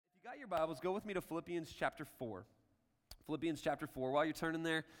Your Bibles, go with me to Philippians chapter 4. Philippians chapter 4. While you're turning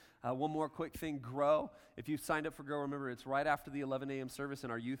there, one more quick thing, Grow. If you've signed up for Grow, remember it's right after the 11 a.m. service in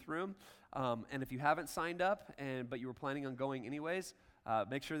our youth room. And if you haven't signed up, but you were planning on going anyways,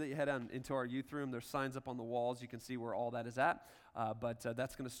 make sure that you head on into our youth room. There's signs up on the walls. You can see where all that is at. But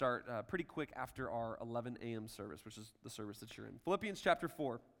that's going to start pretty quick after our 11 a.m. service, which is the service that you're in. Philippians chapter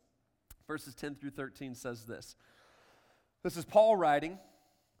 4, verses 10 through 13 says this. This is Paul writing.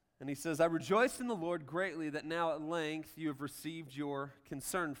 And he says, I rejoice in the Lord greatly that now at length you have received your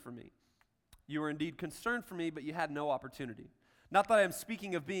concern for me. You were indeed concerned for me, but you had no opportunity. Not that I am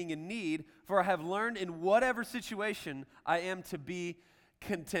speaking of being in need, for I have learned in whatever situation I am to be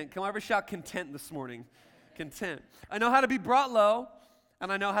content. Can I ever shout content this morning? Content. I know how to be brought low,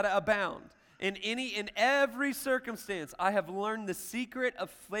 and I know how to abound. In every circumstance, I have learned the secret of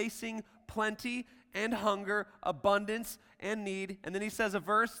facing plenty and hunger, abundance and need. And then he says a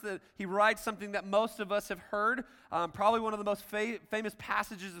verse that he writes something that most of us have heard, probably one of the most famous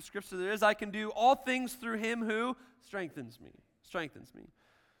passages of Scripture there is. I can do all things through him who strengthens me.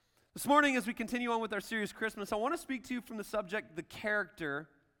 This morning, as we continue on with our series Christmas, I want to speak to you from the subject, the character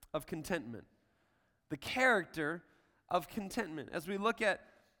of contentment. The character of contentment. As we look at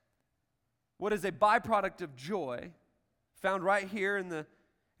what is a byproduct of joy, found right here in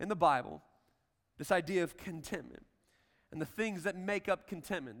the Bible, this idea of contentment and the things that make up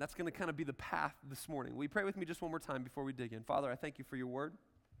contentment. That's going to kind of be the path this morning. Will you pray with me just one more time before we dig in? Father, I thank you for your word.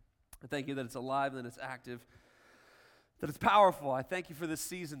 I thank you that it's alive, that it's active, that it's powerful. I thank you for this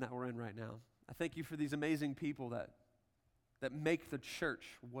season that we're in right now. I thank you for these amazing people that make the church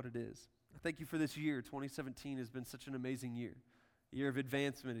what it is. I thank you for this year. 2017 has been such an amazing year. A year of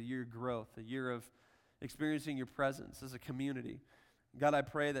advancement, a year of growth, a year of experiencing your presence as a community. God, I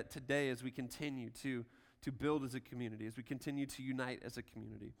pray that today as we continue to build as a community, as we continue to unite as a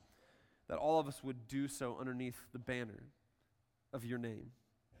community, that all of us would do so underneath the banner of your name,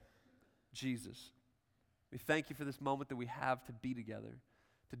 Jesus. We thank you for this moment that we have to be together,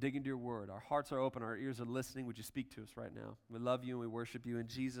 to dig into your word. Our hearts are open, our ears are listening. Would you speak to us right now? We love you and we worship you in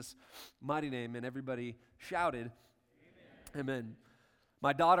Jesus' mighty name. And everybody shouted, Amen. Amen.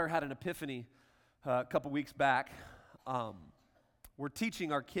 My daughter had an epiphany a couple weeks back. We're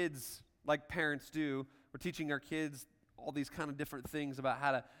teaching our kids, like parents do, we're teaching our kids all these kind of different things about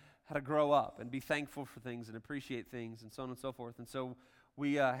how to grow up and be thankful for things and appreciate things and so on and so forth. And so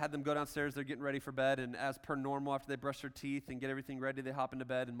we had them go downstairs. They're getting ready for bed, and as per normal, after they brush their teeth and get everything ready, they hop into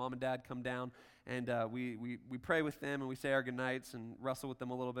bed, and mom and dad come down, and we pray with them, and we say our goodnights and wrestle with them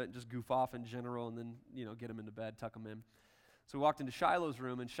a little bit and just goof off in general, and then, get them into bed, tuck them in. So we walked into Shiloh's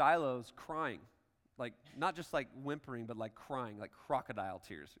room, and Shiloh's crying. Like, not just like whimpering, but like crying, like crocodile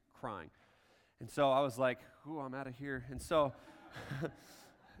tears, crying. And so I was like, ooh, I'm out of here. And so,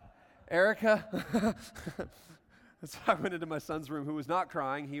 Erica, so I went into my son's room, who was not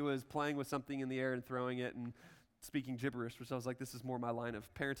crying. He was playing with something in the air and throwing it and speaking gibberish, which I was like, this is more my line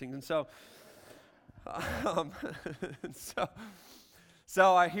of parenting. And so,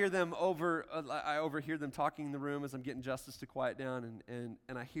 So I hear them I overhear them talking in the room as I'm getting Justice to quiet down,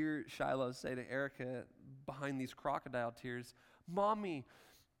 and I hear Shiloh say to Erica behind these crocodile tears, Mommy,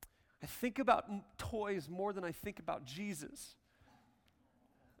 I think about toys more than I think about Jesus.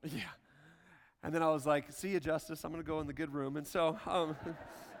 Yeah. And then I was like, see you, Justice, I'm going to go in the good room. And so,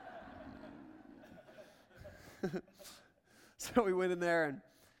 so we went in there and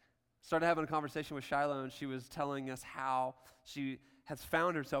started having a conversation with Shiloh, and she was telling us how she has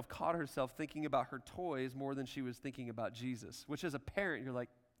caught herself thinking about her toys more than she was thinking about Jesus, which as a parent, you're like,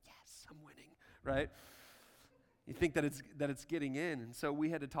 yes, I'm winning, right? You think that it's getting in. And so we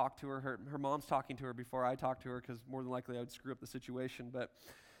had to talk to her. Her mom's talking to her before I talked to her, because more than likely I would screw up the situation. But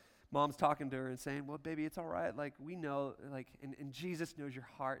mom's talking to her and saying, well, baby, it's all right. Like, we know, like, and Jesus knows your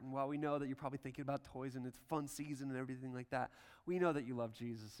heart. And while we know that you're probably thinking about toys and it's fun season and everything like that, we know that you love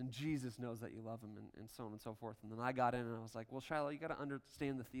Jesus, and Jesus knows that you love him, and so on and so forth. And then I got in and I was like, well, Shiloh, you got to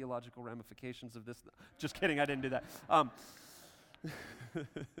understand the theological ramifications of this. Just kidding, I didn't do that.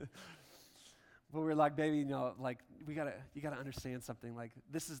 But we were like, baby, like, you gotta understand something. Like,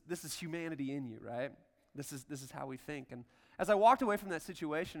 this is humanity in you, right? This is how we think. And as I walked away from that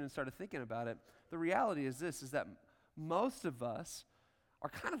situation and started thinking about it, the reality is that most of us are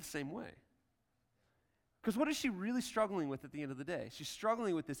kind of the same way. Because what is she really struggling with at the end of the day? She's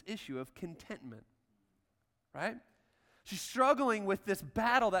struggling with this issue of contentment, right? She's struggling with this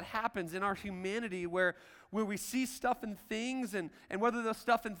battle that happens in our humanity where we see stuff and things, and whether those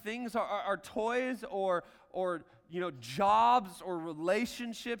stuff and things are toys or jobs or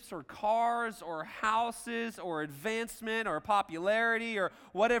relationships or cars or houses or advancement or popularity or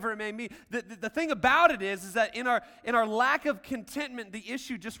whatever it may be. The thing about it is that in our lack of contentment, the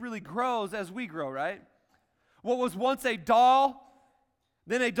issue just really grows as we grow, right? What was once a doll,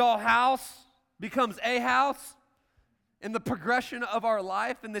 then a doll house, becomes a house in the progression of our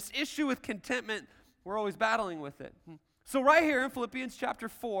life. And this issue with contentment, we're always battling with it. So right here in Philippians chapter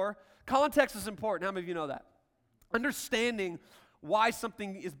 4, context is important. How many of you know that? Understanding why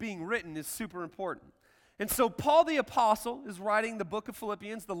something is being written is super important. And so Paul the Apostle is writing the book of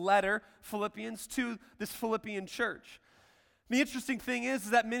Philippians, the letter Philippians, to this Philippian church. The interesting thing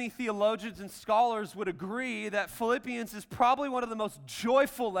is that many theologians and scholars would agree that Philippians is probably one of the most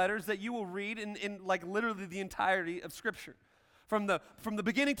joyful letters that you will read in like literally the entirety of Scripture. From the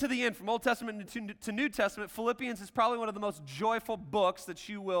beginning to the end, from Old Testament to New Testament, Philippians is probably one of the most joyful books that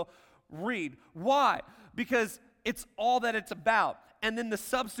you will read. Why? Because it's all that it's about. And then the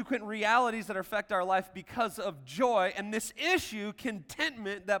subsequent realities that affect our life because of joy. And this issue,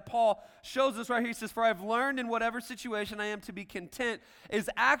 contentment, that Paul shows us right here, he says, "For I've learned in whatever situation I am to be content," is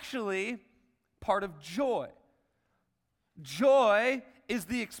actually part of joy. Joy is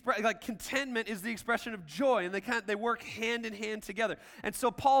contentment is the expression of joy, and they work hand in hand together. And so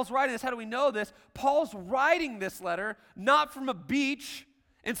Paul's writing this. How do we know this? Paul's writing this letter not from a beach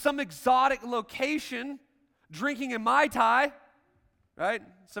in some exotic location, drinking a Mai Tai, right?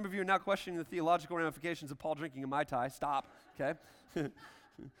 Some of you are now questioning the theological ramifications of Paul drinking a Mai Tai. Stop, okay?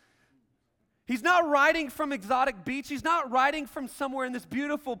 He's not writing from exotic beach. He's not writing from somewhere in this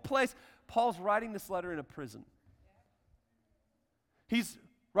beautiful place. Paul's writing this letter in a prison. He's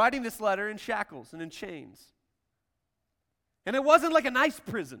writing this letter in shackles and in chains. And it wasn't like a nice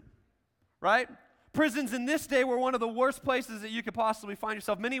prison, right? Prisons in this day were one of the worst places that you could possibly find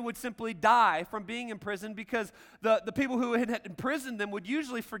yourself. Many would simply die from being in prison because the people who had imprisoned them would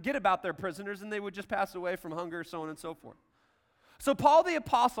usually forget about their prisoners and they would just pass away from hunger, so on and so forth. So Paul the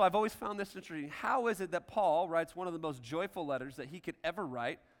Apostle, I've always found this interesting. How is it that Paul writes one of the most joyful letters that he could ever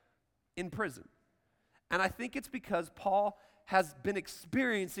write in prison? And I think it's because Paul has been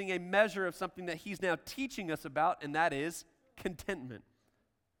experiencing a measure of something that he's now teaching us about, and that is contentment.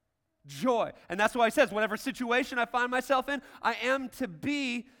 Joy. And that's why he says, whatever situation I find myself in, I am to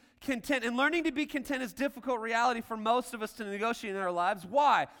be content. And learning to be content is a difficult reality for most of us to negotiate in our lives.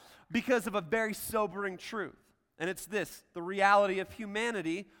 Why? Because of a very sobering truth. And it's this: the reality of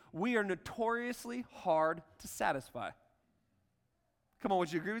humanity, we are notoriously hard to satisfy. Come on,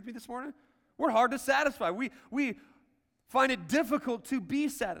 would you agree with me this morning? We're hard to satisfy. We find it difficult to be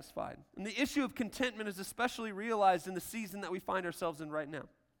satisfied. And the issue of contentment is especially realized in the season that we find ourselves in right now.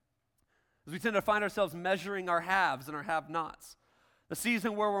 As we tend to find ourselves measuring our haves and our have-nots. A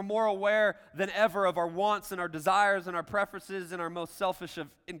season where we're more aware than ever of our wants and our desires and our preferences and our most selfish of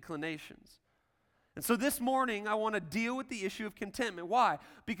inclinations. And so this morning, I want to deal with the issue of contentment. Why?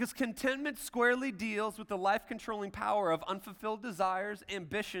 Because contentment squarely deals with the life-controlling power of unfulfilled desires,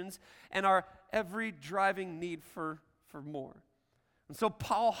 ambitions, and our every driving need for more. And so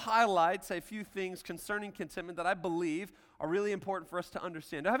Paul highlights a few things concerning contentment that I believe are really important for us to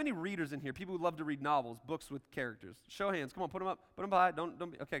understand. Do I have any readers in here? People who love to read novels, books with characters. Show of hands. Come on, put them up. Put them by. Don't.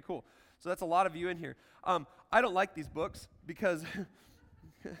 Okay, cool. So that's a lot of you in here. I don't like these books because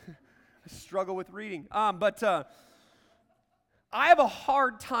I struggle with reading. But I have a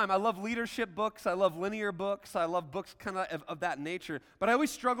hard time. I love leadership books. I love linear books. I love books kind of that nature. But I always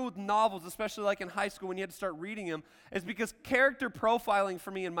struggle with novels, especially like in high school when you had to start reading them, is because character profiling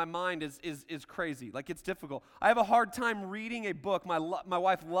for me in my mind is crazy. Like, it's difficult. I have a hard time reading a book. My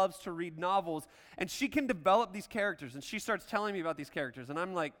wife loves to read novels, and she can develop these characters, and she starts telling me about these characters, and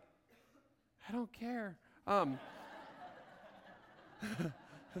I'm like, I don't care.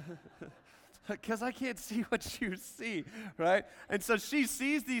 Because I can't see what you see, right? And so she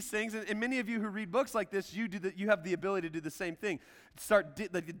sees these things, and many of you who read books like this, you have the ability to do the same thing. Start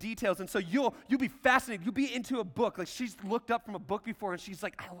the details, and so you'll be fascinated. You'll be into a book. Like, she's looked up from a book before, and she's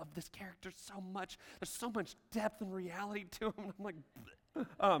like, I love this character so much. There's so much depth and reality to him. And I'm like,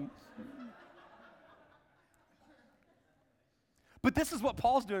 But this is what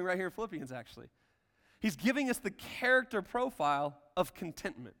Paul's doing right here in Philippians, actually. He's giving us the character profile of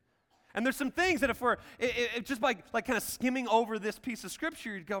contentment. And there's some things that if just by kind of skimming over this piece of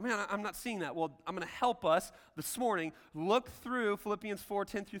scripture, you'd go, man, I'm not seeing that. Well, I'm going to help us this morning look through Philippians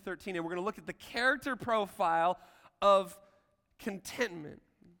 4:10 through 13, and we're going to look at the character profile of contentment.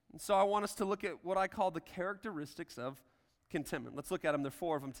 And so I want us to look at what I call the characteristics of contentment. Let's look at them. There are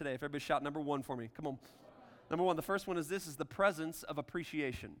 4 of them today. If everybody shout number 1 for me. Come on. Number 1, the first one is this, is the presence of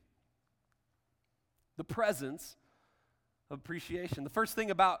appreciation. The presence of appreciation. The first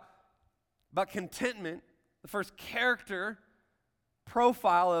thing about contentment, the first character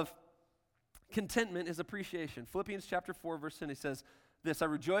profile of contentment is appreciation. Philippians chapter 4, verse 10, he says this, I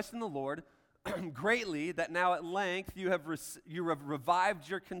rejoice in the Lord greatly that now at length you have revived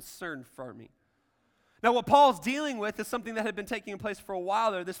your concern for me. Now, what Paul's dealing with is something that had been taking place for a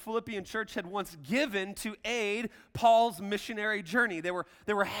while there. This Philippian church had once given to aid Paul's missionary journey. They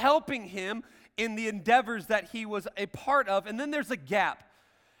were helping him in the endeavors that he was a part of. And then there's a gap.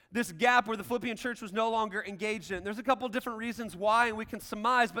 This gap where the Philippian church was no longer engaged in. There's a couple different reasons why, and we can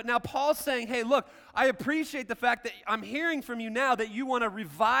surmise. But now Paul's saying, hey, look, I appreciate the fact that I'm hearing from you now that you want to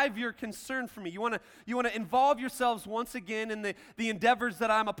revive your concern for me. You want to involve yourselves once again in the endeavors that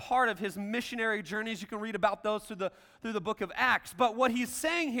I'm a part of, his missionary journeys. You can read about those through the book of Acts. But what he's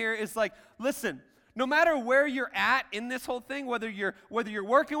saying here is like, listen, no matter where you're at in this whole thing, whether you're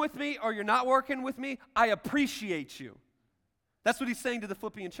working with me or you're not working with me, I appreciate you. That's what he's saying to the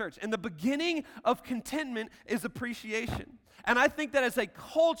Philippian church. And the beginning of contentment is appreciation. And I think that as a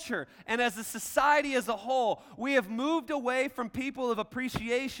culture and as a society as a whole, we have moved away from people of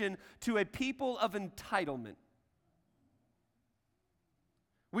appreciation to a people of entitlement.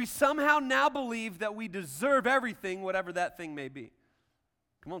 We somehow now believe that we deserve everything, whatever that thing may be.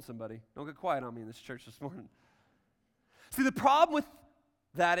 Come on, somebody. Don't get quiet on me in this church this morning. See, the problem with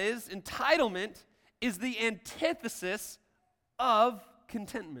that is entitlement is the antithesis of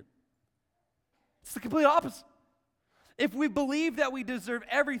contentment. It's the complete opposite. If we believe that we deserve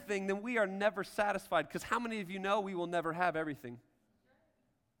everything, then we are never satisfied. Because how many of you know we will never have everything?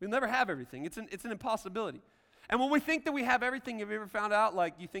 We'll never have everything. It's an impossibility. And when we think that we have everything, have you ever found out,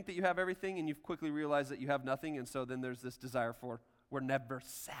 like, you think that you have everything and you've quickly realized that you have nothing, and so then there's this desire for, we're never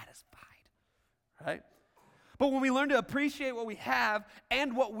satisfied, right? But when we learn to appreciate what we have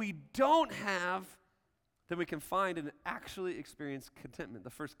and what we don't have, then we can find and actually experience contentment. The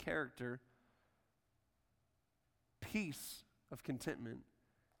first piece of contentment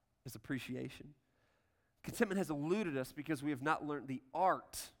is appreciation. Contentment has eluded us because we have not learned the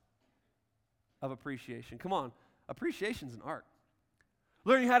art of appreciation. Come on, appreciation's an art.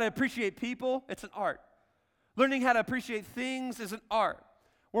 Learning how to appreciate people, it's an art. Learning how to appreciate things is an art.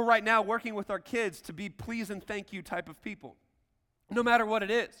 We're right now working with our kids to be please and thank you type of people, no matter what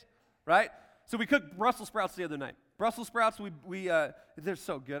it is, right? So we cooked Brussels sprouts the other night. Brussels sprouts, they're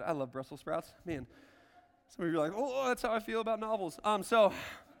so good. I love Brussels sprouts. Man, some of you are like, oh, that's how I feel about novels. So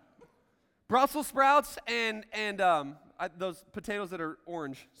Brussels sprouts and those potatoes that are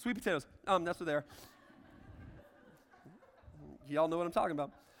orange, sweet potatoes. That's what they are. Y'all know what I'm talking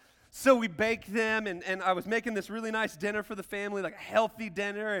about. So we baked them, and I was making this really nice dinner for the family, like a healthy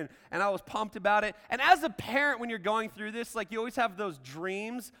dinner, and I was pumped about it. And as a parent, when you're going through this, like you always have those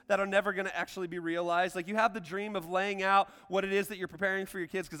dreams that are never going to actually be realized. Like you have the dream of laying out what it is that you're preparing for your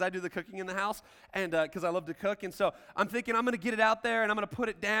kids, because I do the cooking in the house, and because I love to cook. And so I'm thinking I'm going to get it out there, and I'm going to put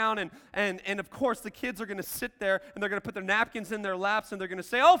it down, and of course the kids are going to sit there, and they're going to put their napkins in their laps, and they're going to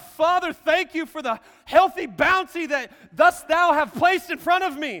say, oh, Father, thank you for the healthy bounty that thus thou have placed in front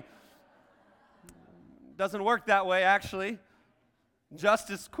of me. Doesn't work that way, actually.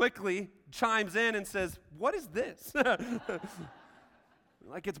 Justice quickly chimes in and says, what is this?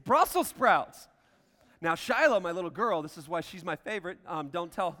 Like, it's Brussels sprouts. Now, Shiloh, my little girl, this is why she's my favorite.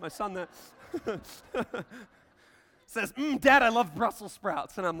 Don't tell my son that. Says, Dad, I love Brussels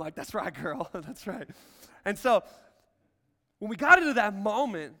sprouts. And I'm like, that's right, girl. That's right. And so when we got into that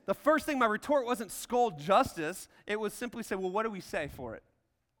moment, the first thing, my retort wasn't scold Justice. It was simply say, well, what do we say for it?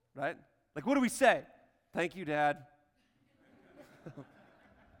 Right? Like, what do we say? Thank you, Dad.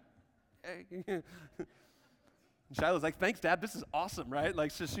 And Shiloh's like, thanks, Dad. This is awesome, right?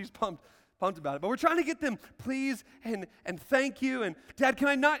 Like, so she's pumped about it. But we're trying to get them please and thank you. And, Dad, can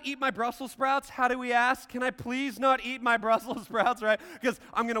I not eat my Brussels sprouts? How do we ask? Can I please not eat my Brussels sprouts, right? Because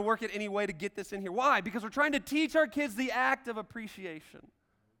I'm going to work it any way to get this in here. Why? Because we're trying to teach our kids the act of appreciation.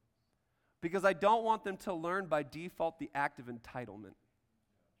 Because I don't want them to learn by default the act of entitlement.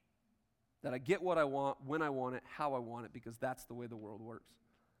 That I get what I want, when I want it, how I want it, because that's the way the world works.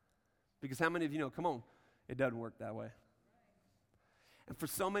 Because how many of you know, come on, it doesn't work that way. And for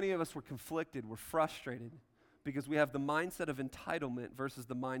so many of us, we're conflicted, we're frustrated, because we have the mindset of entitlement versus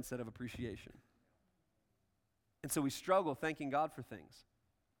the mindset of appreciation. And so we struggle thanking God for things,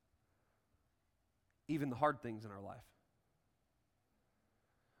 even the hard things in our life.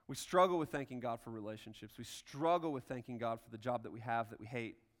 We struggle with thanking God for relationships. We struggle with thanking God for the job that we have that we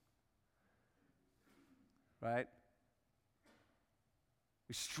hate. Right?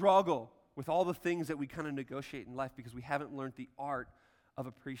 We struggle with all the things that we kind of negotiate in life because we haven't learned the art of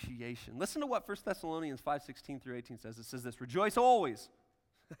appreciation. Listen to what 1 Thessalonians 5:16 through 18 says. It says this, rejoice always.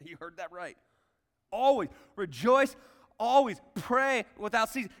 You heard that right. Always. Rejoice always. Pray without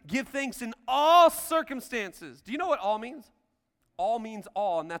ceasing. Give thanks in all circumstances. Do you know what all means? All means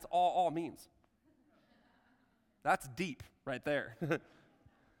all, and that's all means. That's deep right there.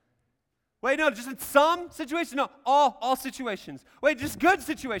 Wait, no, just in some situations? No, all situations. Wait, just good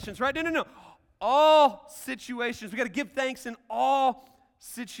situations, right? No. All situations. We got to give thanks in all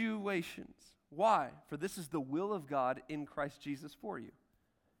situations. Why? For this is the will of God in Christ Jesus for you.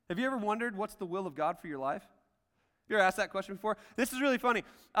 Have you ever wondered what's the will of God for your life? You ever asked that question before? This is really funny.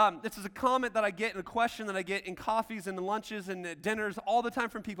 This is a comment that I get and a question that I get in coffees and lunches and at dinners all the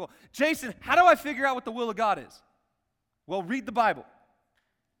time from people. Jason, how do I figure out what the will of God is? Well, read the Bible.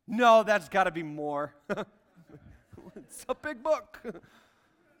 No, that's got to be more. It's a big book.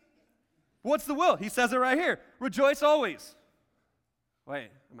 What's the will? He says it right here. Rejoice always. Wait,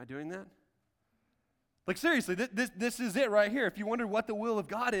 am I doing that? Like seriously, this is it right here. If you wonder what the will of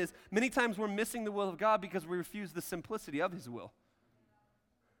God is, many times we're missing the will of God because we refuse the simplicity of his will.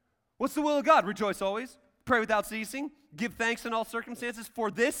 What's the will of God? Rejoice always. Pray without ceasing. Give thanks in all circumstances.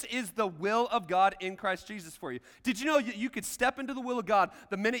 For this is the will of God in Christ Jesus for you. Did you know you could step into the will of God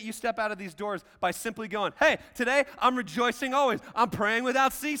the minute you step out of these doors by simply going, hey, today I'm rejoicing always. I'm praying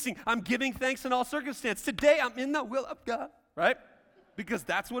without ceasing. I'm giving thanks in all circumstances. Today I'm in the will of God, right? Because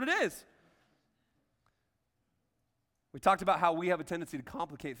that's what it is. We talked about how we have a tendency to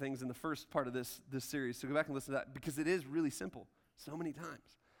complicate things in the first part of this series, so go back and listen to that because it is really simple so many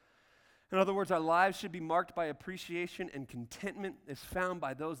times. In other words, our lives should be marked by appreciation, and contentment is found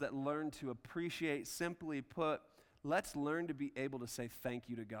by those that learn to appreciate. Simply put, let's learn to be able to say thank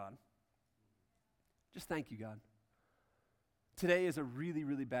you to God. Just thank you, God. Today is a really,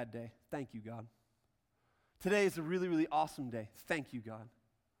 really bad day. Thank you, God. Today is a really, really awesome day. Thank you, God.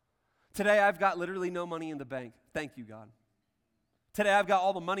 Today I've got literally no money in the bank. Thank you, God. Today I've got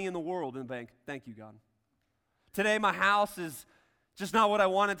all the money in the world in the bank. Thank you, God. Today my house is just not what I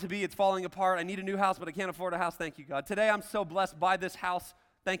want it to be. It's falling apart. I need a new house, but I can't afford a house. Thank you, God. Today I'm so blessed by this house.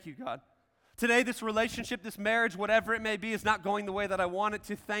 Thank you, God. Today this relationship, this marriage, whatever it may be, is not going the way that I want it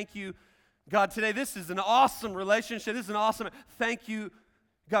to. Thank you, God. Today this is an awesome relationship. This is an awesome, thank you,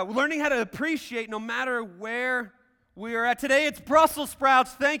 God. We're learning how to appreciate no matter where we are at. Today it's Brussels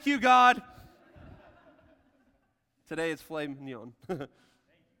sprouts. Thank you, God. Today it's filet mignon.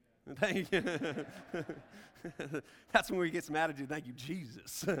 Thank you. That's when we get some attitude. Thank you,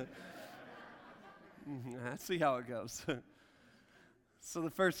 Jesus. Let's see how it goes. So the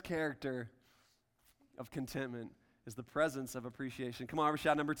first character of contentment is the presence of appreciation. Come on, everybody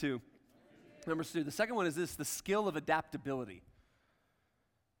shout number two. Number two. The second one is this, the skill of adaptability.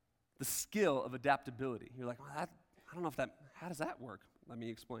 The skill of adaptability. You're like, well, I don't know if how does that work? Let me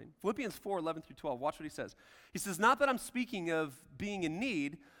explain. Philippians 4:11 through 12. Watch what he says. He says, not that I'm speaking of being in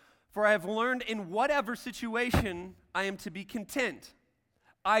need, for I have learned in whatever situation I am to be content.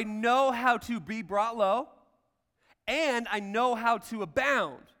 I know how to be brought low, and I know how to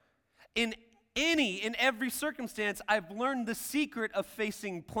abound. In every circumstance, I've learned the secret of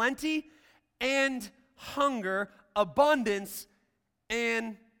facing plenty and hunger, abundance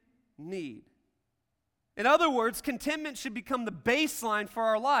and need. In other words, contentment should become the baseline for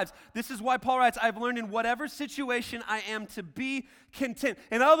our lives. This is why Paul writes, I've learned in whatever situation I am to be content.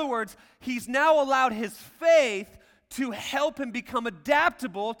 In other words, he's now allowed his faith to help him become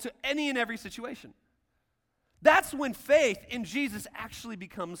adaptable to any and every situation. That's when faith in Jesus actually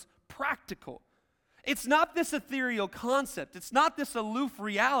becomes practical. It's not this ethereal concept. It's not this aloof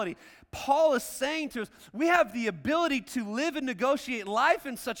reality. Paul is saying to us, we have the ability to live and negotiate life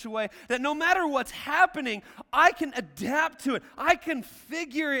in such a way that no matter what's happening, I can adapt to it. I can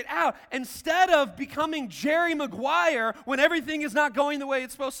figure it out instead of becoming Jerry Maguire when everything is not going the way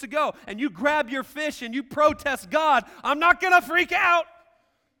it's supposed to go. And you grab your fish and you protest God. I'm not going to freak out.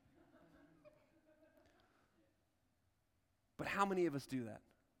 But how many of us do that?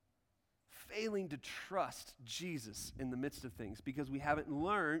 Failing to trust Jesus in the midst of things because we haven't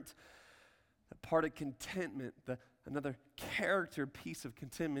learned that part of contentment, another character piece of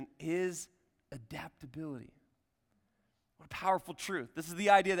contentment is adaptability. What a powerful truth. This is the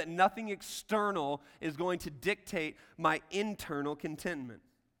idea that nothing external is going to dictate my internal contentment.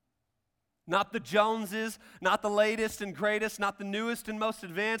 Not the Joneses, not the latest and greatest, not the newest and most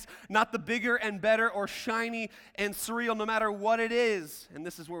advanced, not the bigger and better or shiny and surreal, no matter what it is. And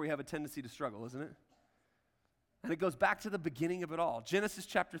this is where we have a tendency to struggle, isn't it? And it goes back to the beginning of it all. Genesis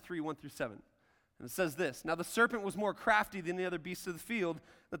chapter 3, 1 through 7. And it says this, "Now the serpent was more crafty than the other beasts of the field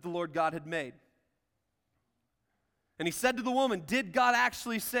that the Lord God had made. And he said to the woman, 'Did God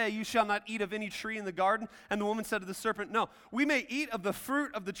actually say, you shall not eat of any tree in the garden?' And the woman said to the serpent, 'No, we may eat of the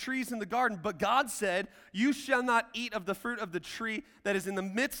fruit of the trees in the garden, but God said, you shall not eat of the fruit of the tree that is in the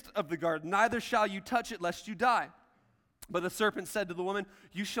midst of the garden, neither shall you touch it, lest you die.' But the serpent said to the woman,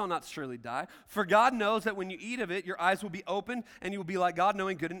 'You shall not surely die, for God knows that when you eat of it, your eyes will be opened, and you will be like God,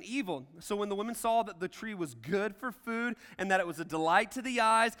 knowing good and evil.' So when the woman saw that the tree was good for food, and that it was a delight to the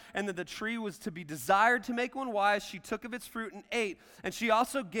eyes, and that the tree was to be desired to make one wise, she took of its fruit and ate. And she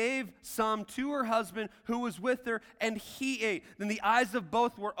also gave some to her husband who was with her, and he ate. Then the eyes of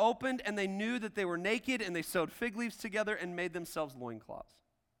both were opened, and they knew that they were naked, and they sewed fig leaves together and made themselves loincloths."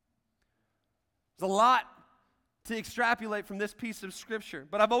 There's a lot to extrapolate from this piece of scripture.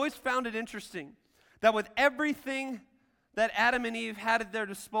 But I've always found it interesting that with everything that Adam and Eve had at their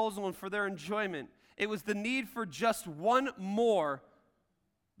disposal and for their enjoyment, it was the need for just one more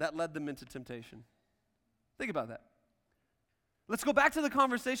that led them into temptation. Think about that. Let's go back to the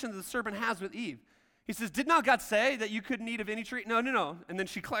conversation that the serpent has with Eve. He says, "Did not God say that you couldn't eat of any tree?" No. And then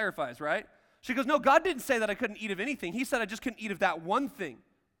she clarifies, right? She goes, "No, God didn't say that I couldn't eat of anything. He said I just couldn't eat of that one thing,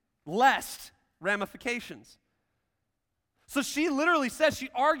 lest ramifications." So she literally says, she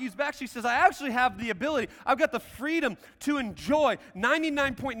argues back, she says, "I actually have the ability, I've got the freedom to enjoy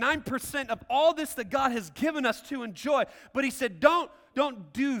 99.9% of all this that God has given us to enjoy." But he said, don't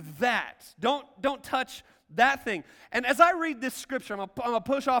do that. Don't touch that thing. And as I read this scripture, I'm going to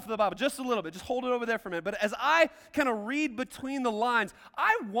push off the Bible just a little bit, just hold it over there for a minute. But as I kind of read between the lines,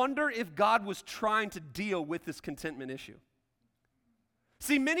 I wonder if God was trying to deal with this contentment issue.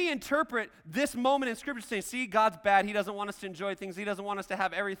 See, many interpret this moment in Scripture saying, see, God's bad. He doesn't want us to enjoy things. He doesn't want us to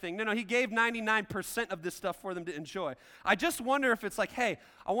have everything. No, he gave 99% of this stuff for them to enjoy. I just wonder if it's like, hey,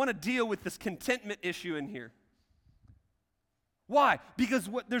 I want to deal with this contentment issue in here. Why? Because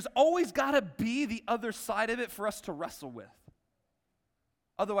there's always got to be the other side of it for us to wrestle with.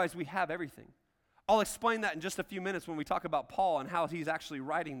 Otherwise, we have everything. I'll explain that in just a few minutes when we talk about Paul and how he's actually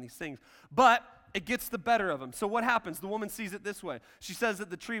writing these things. But it gets the better of him. So what happens? The woman sees it this way. She says that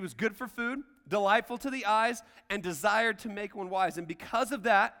the tree was good for food, delightful to the eyes, and desired to make one wise. And because of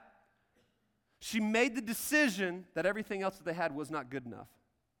that, she made the decision that everything else that they had was not good enough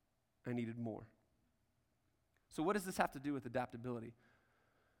and needed more. So what does this have to do with adaptability?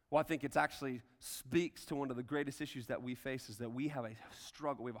 Well, I think it actually speaks to one of the greatest issues that we face is that we have a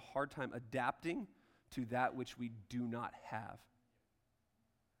struggle, we have a hard time adapting to that which we do not have.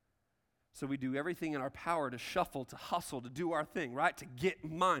 So we do everything in our power to shuffle, to hustle, to do our thing, right? To get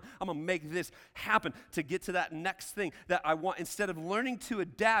mine. I'm going to make this happen, to get to that next thing that I want, instead of learning to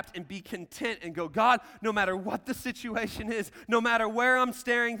adapt and be content and go, God, no matter what the situation is, no matter where I'm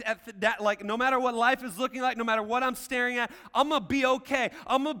staring at that, like no matter what life is looking like, no matter what I'm staring at, I'm going to be okay.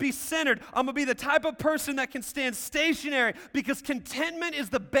 I'm going to be centered. I'm going to be the type of person that can stand stationary because contentment is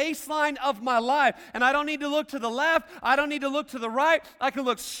the baseline of my life. And I don't need to look to the left. I don't need to look to the right. I can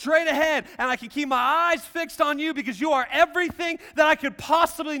look straight ahead. And I can keep my eyes fixed on you because you are everything that I could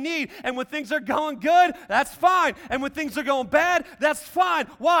possibly need. And when things are going good, that's fine. And when things are going bad, that's fine.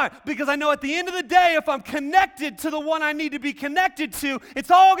 Why? Because I know at the end of the day, if I'm connected to the one I need to be connected to, it's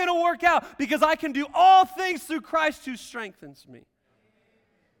all going to work out because I can do all things through Christ who strengthens me.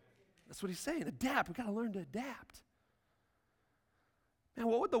 That's what he's saying. Adapt. We've got to learn to adapt. Man,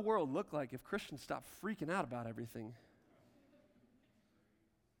 what would the world look like if Christians stopped freaking out about everything?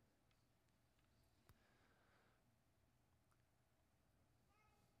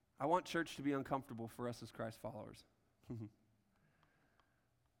 I want church to be uncomfortable for us as Christ followers.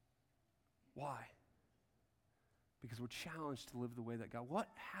 Why? Because we're challenged to live the way that God. What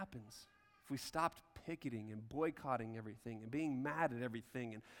happens if we stopped picketing and boycotting everything and being mad at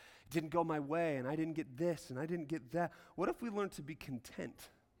everything and it didn't go my way and I didn't get this and I didn't get that? What if we learned to be content?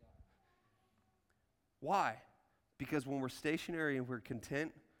 Why? Because when we're stationary and we're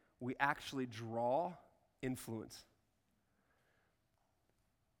content, we actually draw influence.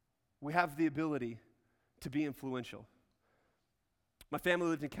 We have the ability to be influential. My family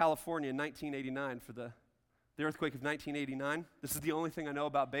lived in California in 1989 for the earthquake of 1989. This is the only thing I know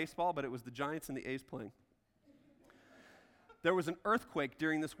about baseball, but it was the Giants and the A's playing. There was an earthquake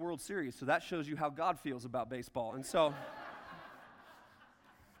during this World Series, so that shows you how God feels about baseball. And so,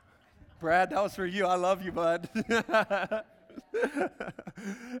 Brad, that was for you. I love you, bud.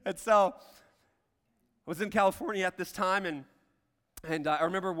 And so, I was in California at this time, and I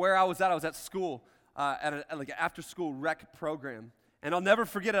remember where I was at. I was at school, at an after-school rec program. And I'll never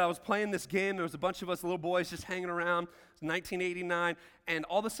forget it. I was playing this game. There was a bunch of us little boys just hanging around. It was 1989. And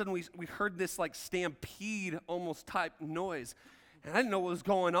all of a sudden, we heard this like stampede almost type noise. And I didn't know what was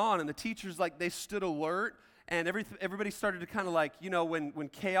going on. And the teachers, like, they stood alert. And everybody started to kind of like, you know, when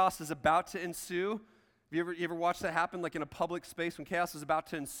chaos is about to ensue. You ever watch that happen, like in a public space when chaos is about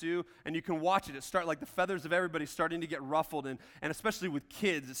to ensue, and you can watch it start, like the feathers of everybody starting to get ruffled, and especially with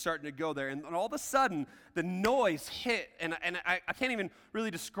kids, it's starting to go there. And all of a sudden, the noise hit, and I can't even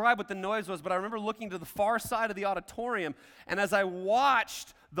really describe what the noise was, but I remember looking to the far side of the auditorium, and as I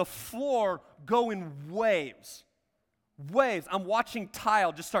watched the floor go in waves, I'm watching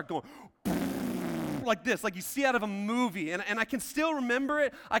tile just start going like this, like you see out of a movie, and I can still remember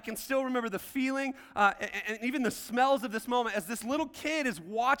it. I can still remember the feeling, and even the smells of this moment as this little kid is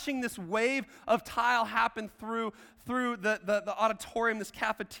watching this wave of tile happen through the auditorium, this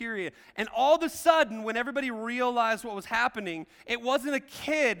cafeteria. And all of a sudden, when everybody realized what was happening, it wasn't a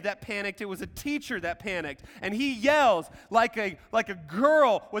kid that panicked, it was a teacher that panicked. And he yells like a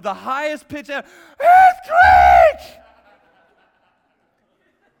girl with the highest pitch out, "Earthquake!"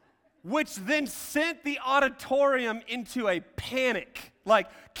 Which then sent the auditorium into a panic.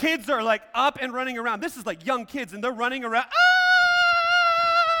 Like, kids are like up and running around. This is like young kids, and they're running around.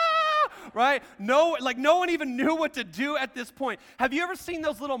 Right? No one even knew what to do at this point. Have you ever seen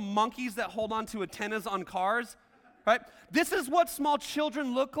those little monkeys that hold on to antennas on cars? Right? This is what small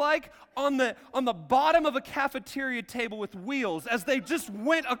children look like on the bottom of a cafeteria table with wheels as they just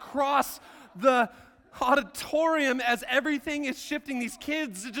went across the auditorium as everything is shifting. These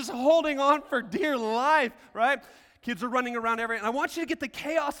kids are just holding on for dear life, right? Kids are running around everywhere. And I want you to get the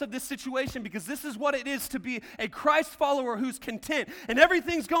chaos of this situation, because this is what it is to be a Christ follower who's content. And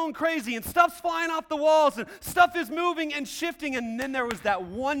everything's going crazy, and stuff's flying off the walls, and stuff is moving and shifting. And then there was that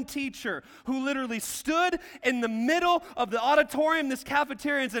one teacher who literally stood in the middle of the auditorium, this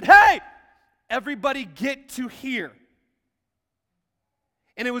cafeteria, and said, "Hey, everybody get to here."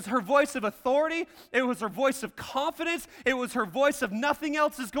 And it was her voice of authority. It was her voice of confidence. It was her voice of nothing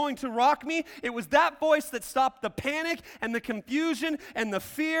else is going to rock me. It was that voice that stopped the panic and the confusion and the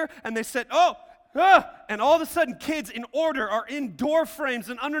fear. And they said, and all of a sudden kids in order are in door frames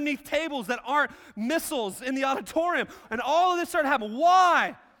and underneath tables that aren't missiles in the auditorium. And all of this started happening.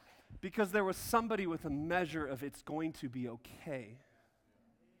 Why? Because there was somebody with a measure of it's going to be okay.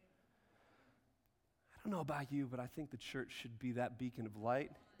 I don't know about you, but I think the church should be that beacon of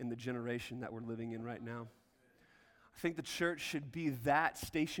light in the generation that we're living in right now. I think the church should be that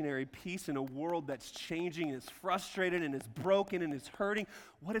stationary piece in a world that's changing and is frustrated and is broken and is hurting.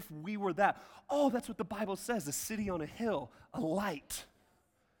 What if we were that? Oh, that's what the Bible says, a city on a hill, a light.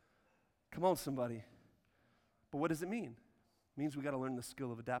 Come on, somebody. But what does it mean? It means we got to learn the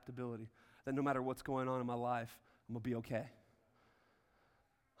skill of adaptability, that no matter what's going on in my life, I'm going to be okay.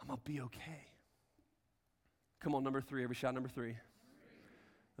 I'm going to be okay. Come on, number 3, every shot, number 3.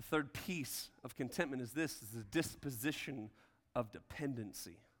 The third piece of contentment is the disposition of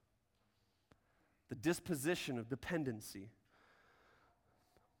dependency. The disposition of dependency.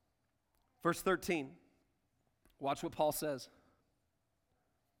 Verse 13, watch what Paul says.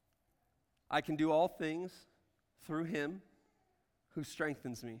 I can do all things through him who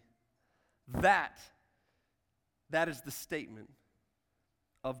strengthens me. That is the statement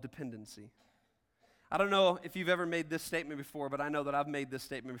of dependency. I don't know if you've ever made this statement before, but I know that I've made this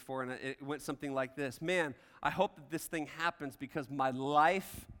statement before, and it went something like this. Man, I hope that this thing happens because my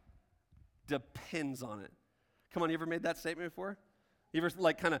life depends on it. Come on, you ever made that statement before? You ever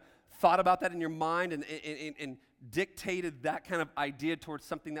like kind of thought about that in your mind and dictated that kind of idea towards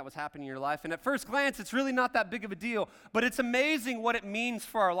something that was happening in your life? And at first glance, it's really not that big of a deal, but it's amazing what it means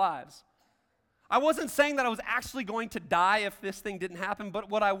for our lives. I wasn't saying that I was actually going to die if this thing didn't happen, but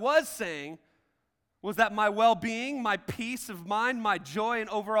what I was saying was that my well-being, my peace of mind, my joy, and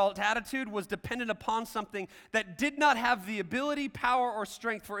overall attitude was dependent upon something that did not have the ability, power, or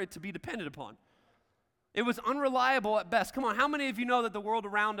strength for it to be dependent upon. It was unreliable at best. Come on, how many of you know that the world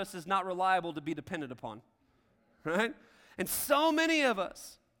around us is not reliable to be dependent upon? Right? And so many of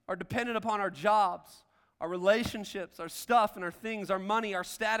us are dependent upon our jobs, our relationships, our stuff and our things, our money, our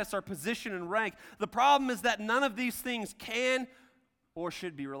status, our position and rank. The problem is that none of these things can or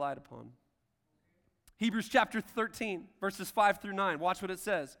should be relied upon. Hebrews chapter 13, verses 5 through 9. Watch what it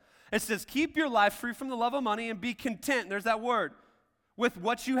says. It says, keep your life free from the love of money and be content, there's that word, with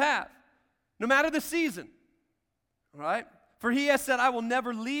what you have, no matter the season. All right? For he has said, I will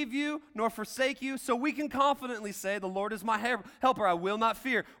never leave you nor forsake you. So we can confidently say, the Lord is my helper. I will not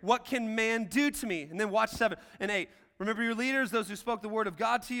fear. What can man do to me? And then watch 7 and 8. Remember your leaders, those who spoke the word of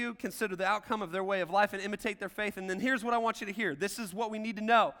God to you. Consider the outcome of their way of life and imitate their faith. And then here's what I want you to hear. This is what we need to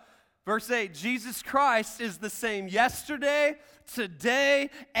know. Verse 8, Jesus Christ is the same yesterday, today,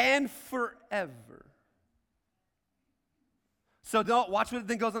 and forever. So watch what it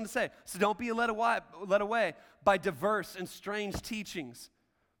then goes on to say. So don't be led away by diverse and strange teachings.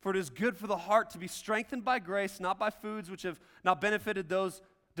 For it is good for the heart to be strengthened by grace, not by foods which have not benefited those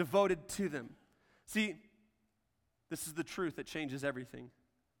devoted to them. See, this is the truth that changes everything.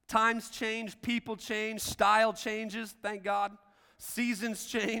 Times change, people change, style changes, thank God. Seasons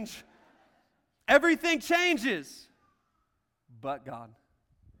change. Everything changes. But God.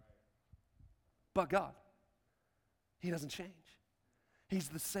 But God. He doesn't change. He's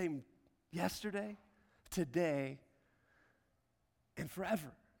the same yesterday, today, and forever.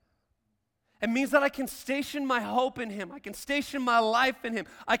 It means that I can station my hope in Him. I can station my life in Him.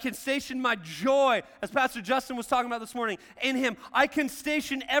 I can station my joy, as Pastor Justin was talking about this morning, in Him. I can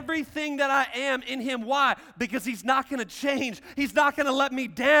station everything that I am in Him. Why? Because He's not going to change. He's not going to let me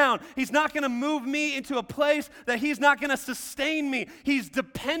down. He's not going to move me into a place that He's not going to sustain me. He's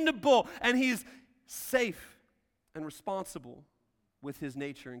dependable, and He's safe and responsible with His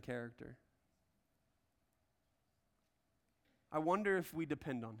nature and character. I wonder if we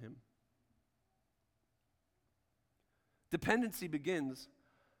depend on Him. Dependency begins,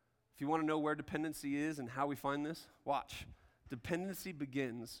 if you want to know where dependency is and how we find this, watch. Dependency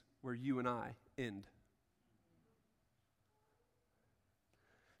begins where you and I end.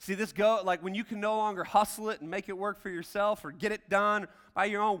 See this like when you can no longer hustle it and make it work for yourself or get it done by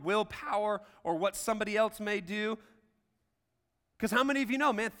your own willpower or what somebody else may do. Because how many of you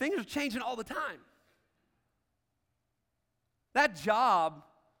know, man, things are changing all the time. That job,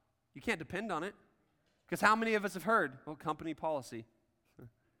 you can't depend on it. Because how many of us have heard, well, company policy.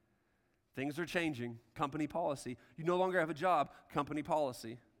 Things are changing, company policy. You no longer have a job, company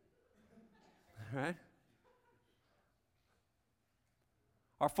policy. All right?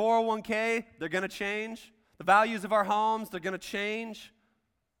 Our 401k, they're going to change. The values of our homes, they're going to change.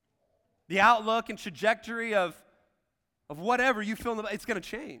 The outlook and trajectory of whatever you feel, it's going to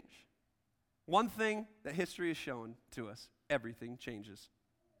change. One thing that history has shown to us, everything changes.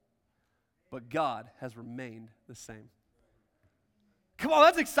 But God has remained the same. Come on,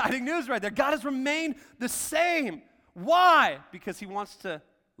 that's exciting news right there. God has remained the same. Why? Because He wants to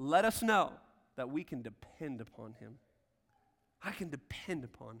let us know that we can depend upon Him. I can depend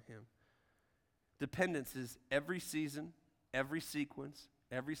upon Him. Dependence is every season, every sequence,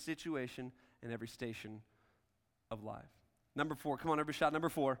 every situation, and every station of life. Number 4, come on, every shot. Number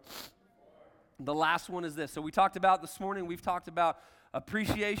 4. The last one is this. So we talked about this morning, we've talked about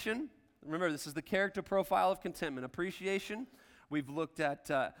appreciation. Remember, this is the character profile of contentment. Appreciation. We've looked at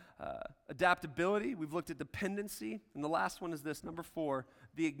adaptability. We've looked at dependency. And the last one is this, number 4,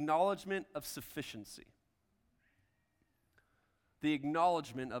 the acknowledgement of sufficiency. The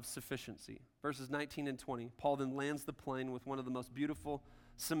acknowledgement of sufficiency. Verses 19 and 20. Paul then lands the plane with one of the most beautiful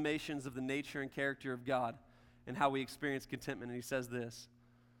summations of the nature and character of God and how we experience contentment. And he says this,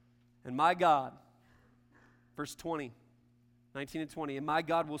 and my God, verse 20, 19 and 20, and my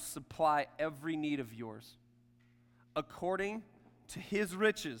God will supply every need of yours according to His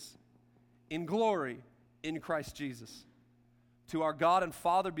riches in glory in Christ Jesus. To our God and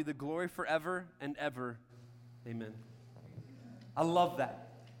Father be the glory forever and ever. Amen. I love that.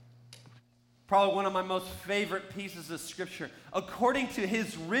 Probably one of my most favorite pieces of Scripture. According to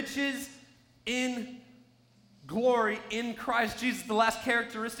His riches in glory in Christ Jesus. The last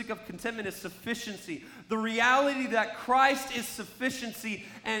characteristic of contentment is sufficiency. The reality that Christ is sufficiency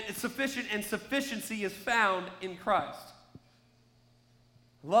and sufficient, and sufficiency is found in Christ.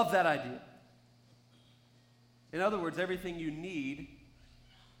 Love that idea. In other words, everything you need,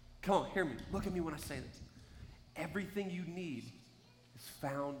 come on, hear me. Look at me when I say this. Everything you need is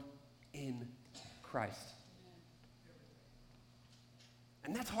found in Christ.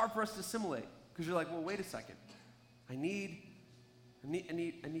 And that's hard for us to assimilate because you're like, well, wait a second. I need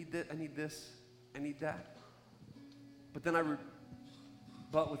this, I need that. But then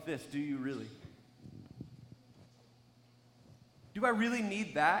but with this, do you really? Do I really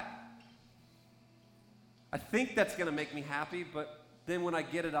need that? I think that's going to make me happy, but then when I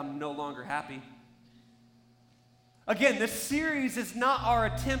get it, I'm no longer happy. Again, this series is not our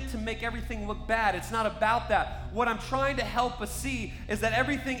attempt to make everything look bad. It's not about that. What I'm trying to help us see is that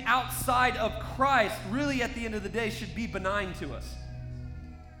everything outside of Christ, really at the end of the day, should be benign to us.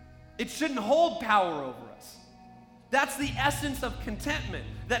 It shouldn't hold power over us. That's the essence of contentment,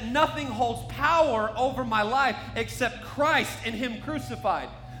 that nothing holds power over my life except Christ and Him crucified.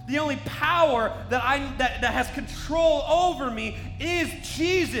 The only power that has control over me is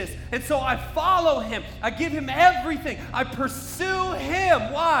Jesus. And so I follow him. I give him everything. I pursue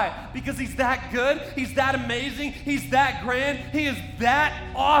him. Why? Because he's that good. He's that amazing. He's that grand. He is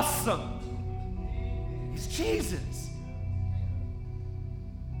that awesome. He's Jesus.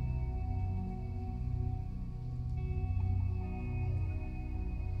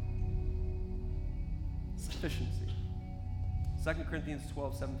 Sufficiency. 2 Corinthians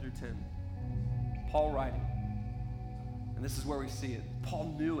 12, 7 through 10. Paul writing. And this is where we see it.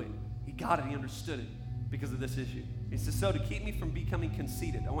 Paul knew it. He got it. He understood it because of this issue. He says, so to keep me from becoming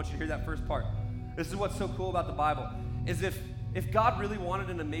conceited. I want you to hear that first part. This is what's so cool about the Bible, is if God really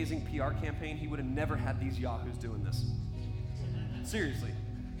wanted an amazing PR campaign, he would have never had these yahoos doing this. Seriously.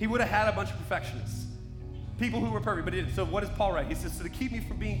 He would have had a bunch of perfectionists. People who were perfect, but he didn't. So what does Paul write? He says, so to keep me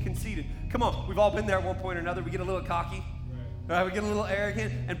from being conceited. Come on, we've all been there at one point or another. We get a little cocky. Right? We get a little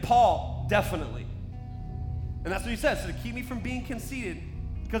arrogant. And Paul, definitely. And that's what he says. So to keep me from being conceited,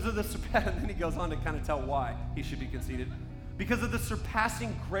 because of the and then he goes on to kind of tell why he should be conceited. Because of the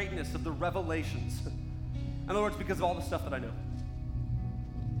surpassing greatness of the revelations. In other words, because of all the stuff that I know.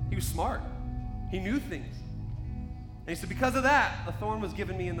 He was smart. He knew things. And he said, because of that, a thorn was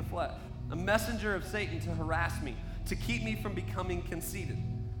given me in the flesh. A messenger of Satan to harass me, to keep me from becoming conceited.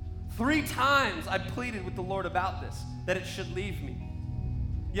 3 times I pleaded with the Lord about this, that it should leave me.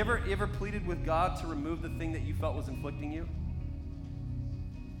 You ever pleaded with God to remove the thing that you felt was inflicting you?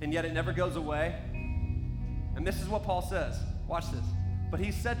 And yet it never goes away? And this is what Paul says. Watch this. But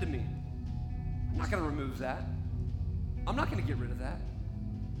he said to me, I'm not going to remove that. I'm not going to get rid of that.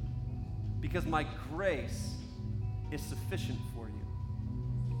 Because my grace is sufficient for you.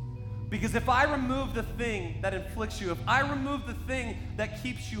 Because if I remove the thing that inflicts you, if I remove the thing that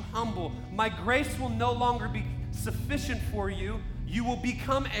keeps you humble, my grace will no longer be sufficient for you. You will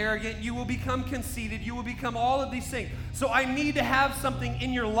become arrogant. You will become conceited. You will become all of these things. So I need to have something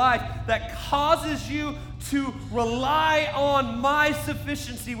in your life that causes you to rely on my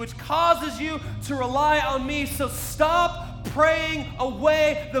sufficiency, which causes you to rely on me. So stop praying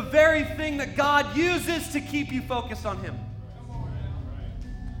away the very thing that God uses to keep you focused on him.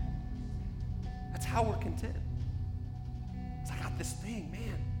 That's how we're content. It's, I got this thing,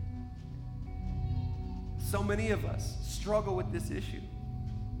 man. So many of us struggle with this issue.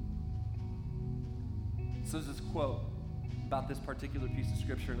 So there's this quote about this particular piece of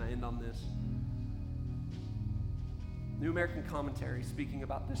scripture, and I end on this. New American Commentary, speaking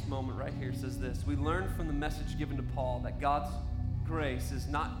about this moment right here, says this: we learn from the message given to Paul that God's grace is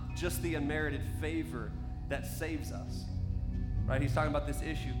not just the unmerited favor that saves us. Right? He's talking about this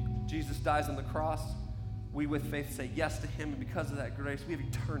issue. Jesus dies on the cross. We with faith say yes to him, and because of that grace, we have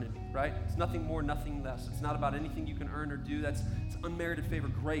eternity, right? It's nothing more, nothing less. It's not about anything you can earn or do. It's unmerited favor,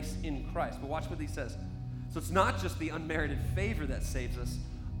 grace in Christ. But watch what he says. So it's not just the unmerited favor that saves us,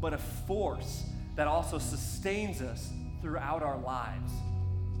 but a force that also sustains us throughout our lives.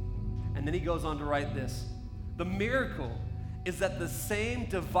 And then he goes on to write this: the miracle is that the same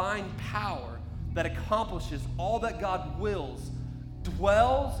divine power that accomplishes all that God wills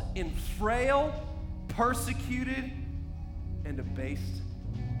dwells in frail, persecuted, and abased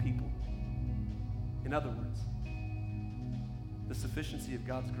people. In other words, the sufficiency of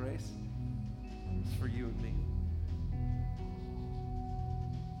God's grace is for you and me.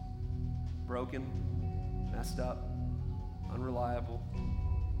 Broken, messed up, unreliable,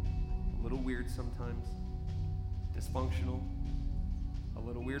 a little weird sometimes, dysfunctional, a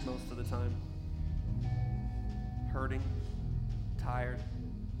little weird most of the time, hurting, tired.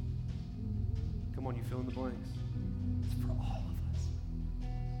 Come on, you fill in the blanks. It's for all of us.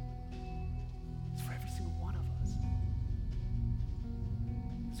 It's for every single one of us.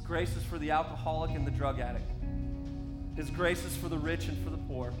 His grace is for the alcoholic and the drug addict. His grace is for the rich and for the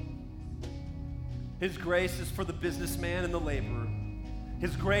poor. His grace is for the businessman and the laborer.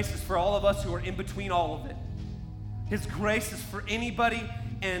 His grace is for all of us who are in between all of it. His grace is for anybody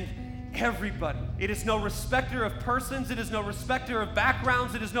and everybody. It is no respecter of persons. It is no respecter of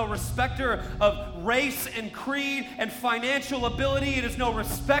backgrounds. It is no respecter of race and creed and financial ability. It is no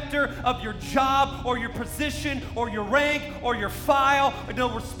respecter of your job or your position or your rank or your file. No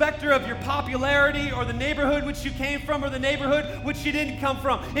respecter of your popularity or the neighborhood which you came from or the neighborhood which you didn't come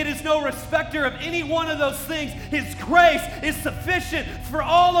from. It is no respecter of any one of those things. His grace is sufficient for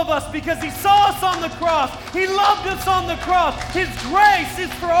all of us because he saw us on the cross. He loved us on the cross. His grace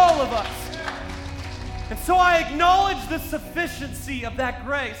is for all of us. And so I acknowledge the sufficiency of that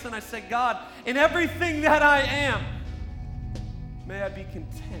grace, and I say, God, in everything that I am, may I be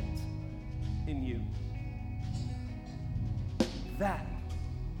content in you. That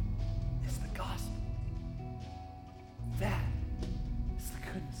That is the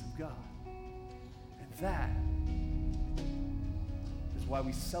goodness of God. And that is why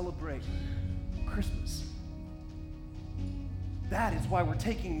we celebrate Christmas. That is why we're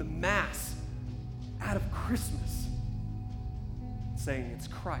taking the Mass out of Christmas, saying it's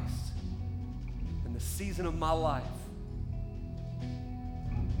Christ. And the season of my life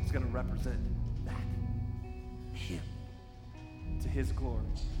is going to represent that, Him, to His glory.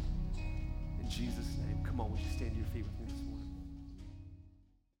 In Jesus' name. Come on, would you stand to your feet with me this morning?